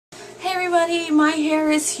everybody, my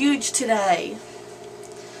hair is huge today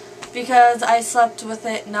because I slept with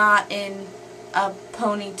it not in a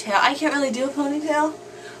ponytail. I can't really do a ponytail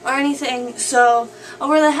or anything, so I'll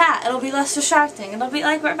wear the hat. It'll be less distracting. It'll be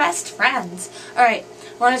like we're best friends. Alright,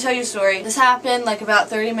 I want to tell you a story. This happened like about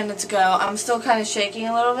 30 minutes ago. I'm still kind of shaking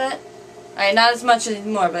a little bit. Alright, not as much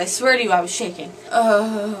anymore, but I swear to you I was shaking.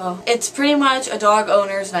 It's pretty much a dog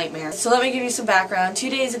owner's nightmare. So let me give you some background.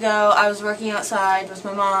 2 days ago, I was working outside with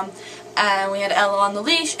my mom, and we had Ella on the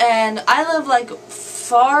leash, and I live like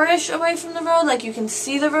far-ish away from the road. Like, you can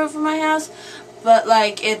see the road from my house, but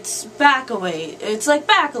like it's back away. It's like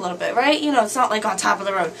back a little bit, right? You know, it's not like on top of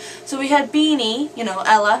the road. So we had Beanie, you know,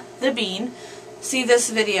 Ella, the bean, see this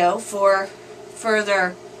video for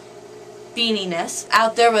further beaniness,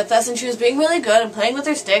 out there with us, and she was being really good and playing with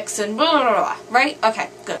her sticks and blah, blah, blah, blah, right? Okay,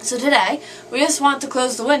 good. So today, we just want to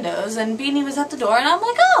close the windows, and Beanie was at the door, and I'm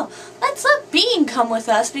like, oh, let's let Bean come with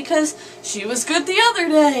us because she was good the other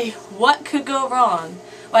day. What could go wrong?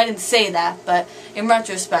 Well, I didn't say that, but in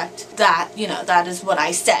retrospect, that, you know, that is what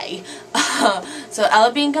I say. So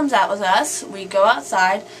Ella Bean comes out with us, we go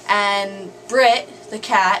outside, and Britt, the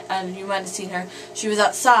cat, and you might have seen her, she was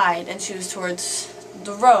outside, and she was towards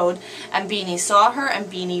the road, and Beanie saw her, and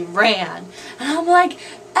Beanie ran. And I'm like,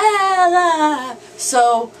 Ella!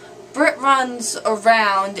 So Britt runs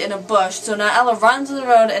around in a bush, so now Ella runs in the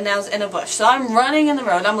road and now is in a bush. So I'm running in the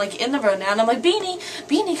road, I'm like in the road now, and I'm like, Beanie,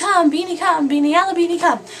 Beanie come, Beanie come, Beanie, Ella, Beanie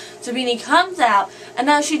come. So Beanie comes out, and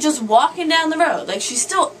now she's just walking down the road. Like, she's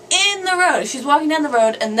still in the road. She's walking down the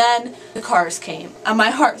road, and then the cars came, and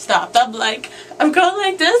my heart stopped. I'm like, I'm going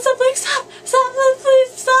like this, I'm like, stop, stop,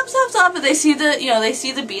 please, stop, stop, stop. And they see the, you know, they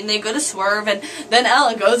see the bean, they go to swerve, and then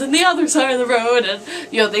Ella goes on the other side of the road, and,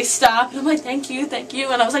 you know, they stop, and I'm like, thank you,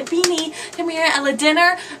 and I was like, Beanie, come here, Ella,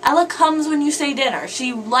 dinner. Ella comes when you say dinner.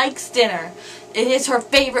 She likes dinner. It is her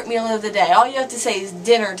favorite meal of the day. All you have to say is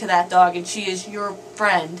dinner to that dog, and she is your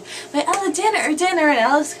friend. But Ella, dinner, dinner, and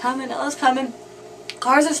Ella's coming, Ella's coming.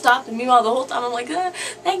 Cars are stopped, and meanwhile, the whole time I'm like,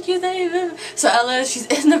 thank you, thank you. So Ella, she's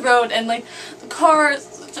in the road, and like, the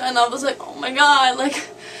cars, and I was like, oh my god, like,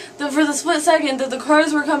 for the split second that the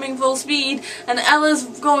cars were coming full speed, and Ella's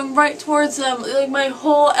going right towards them, like, my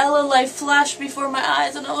whole Ella life flashed before my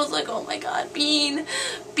eyes, and I was like, oh my god, Beanie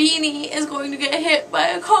is going to get hit by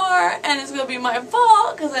a car, and it's going to be my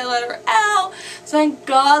fault, because I let her out. So thank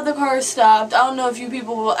god the car stopped. I don't know if you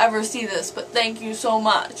people will ever see this, but thank you so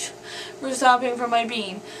much for stopping for my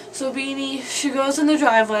Bean. So Beanie, she goes in the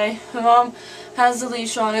driveway, my mom has the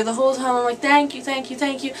leash on her the whole time. I'm like, thank you, thank you,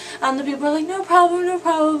 thank you. And the people are like, no problem, no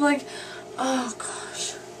problem. Like, oh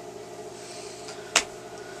gosh.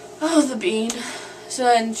 Oh, the Bean. So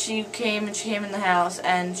then she came in the house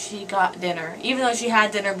and she got dinner. Even though she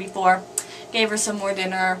had dinner before, gave her some more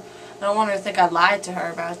dinner. I don't want her to think I lied to her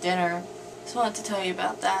about dinner. Just wanted to tell you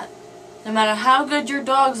about that. No matter how good your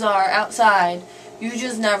dogs are outside, you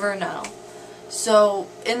just never know. So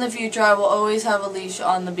in the future, I will always have a leash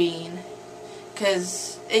on the Bean.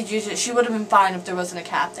 Because she would have been fine if there wasn't a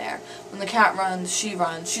cat there. When the cat runs, she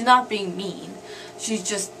runs. She's not being mean. She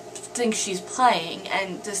just thinks she's playing,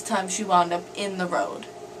 and this time she wound up in the road.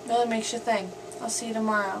 Really makes you think. I'll see you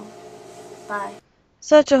tomorrow. Bye.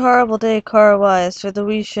 Such a horrible day car-wise for the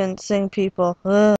We Shouldn't Sing people. Ugh.